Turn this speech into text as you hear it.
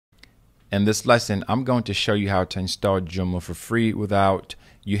In this lesson, I'm going to show you how to install Joomla for free without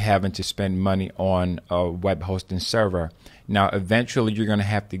you having to spend money on a web hosting server. Now, eventually you're going to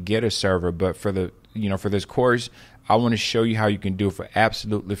have to get a server, but for this course, I want to show you how you can do it for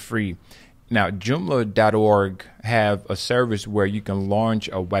absolutely free. Now, Joomla.org have a service where you can launch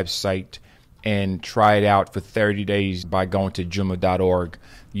a website and try it out for 30 days by going to Joomla.org.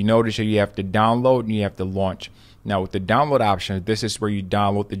 You notice that you have to download and you have to launch. Now with the download option, this is where you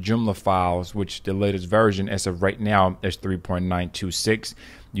download the Joomla files, which the latest version as of right now is 3.926.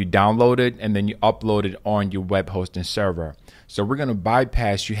 You download it and then you upload it on your web hosting server. So we're going to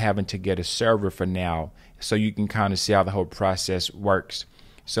bypass you having to get a server for now, so you can kind of see how the whole process works.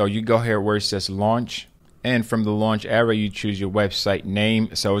 So you go here where it says launch, and from the launch area you choose your website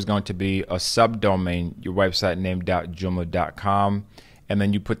name. So it's going to be a subdomain, your website name.joomla.com, and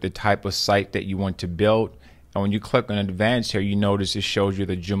then you put the type of site that you want to build. And when you click on advanced here, you notice it shows you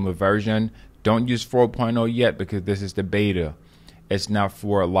the Joomla version. Don't use 4.0 yet because this is the beta. It's not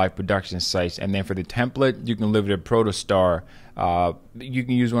for live production sites. And then for the template, you can leave it at Protostar. You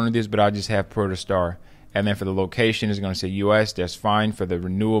can use one of these, but I just have Protostar. And then for the location, it's going to say US. That's fine. For the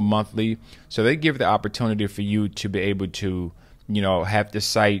renewal monthly, so they give the opportunity for you to be able to, have the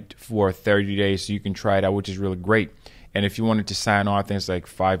site for 30 days, so you can try it out, which is really great. And if you wanted to sign on, I think it's like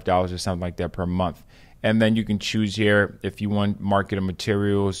 $5 or something like that per month. And then you can choose here if you want marketing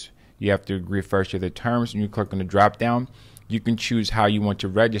materials. You have to agree first to the terms, and you click on the drop down. You can choose how you want to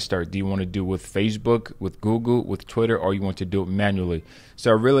register. Do you want to do it with Facebook, with Google, with Twitter, or you want to do it manually?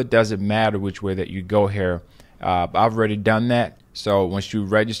 So it really doesn't matter which way that you go here. I've already done that. So once you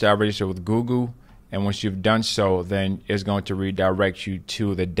register, I register with Google, and once you've done so, then it's going to redirect you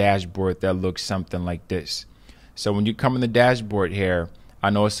to the dashboard that looks something like this. So when you come in the dashboard here,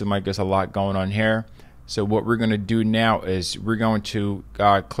 I know it seems like there's a lot going on here. So what we're going to do now is we're going to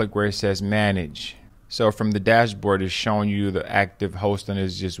click where it says manage. So from the dashboard, it's showing you the active hosting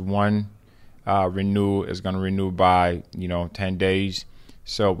is just one. Renew is going to renew by 10 days.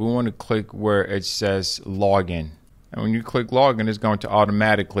 So we want to click where it says login. And when you click login, it's going to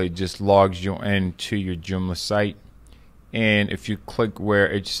automatically just logs you into your Joomla site. And if you click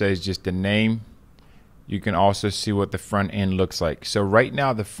where it says just the name, you can also see what the front end looks like. So right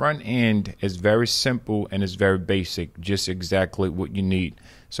now the front end is very simple and is very basic, just exactly what you need.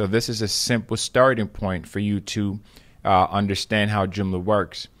 So this is a simple starting point for you to understand how Joomla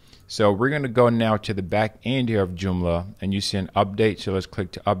works. So we're going to go now to the back end here of Joomla, and you see an update. So let's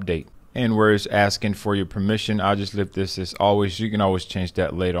click to update. And where it's asking for your permission, I'll just leave this as always. You can always change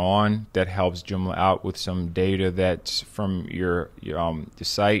that later on. That helps Joomla out with some data that's from your the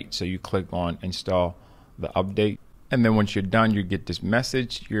site. So you click on install the update, and then once you're done, you get this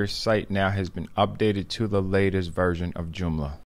message: your site now has been updated to the latest version of Joomla.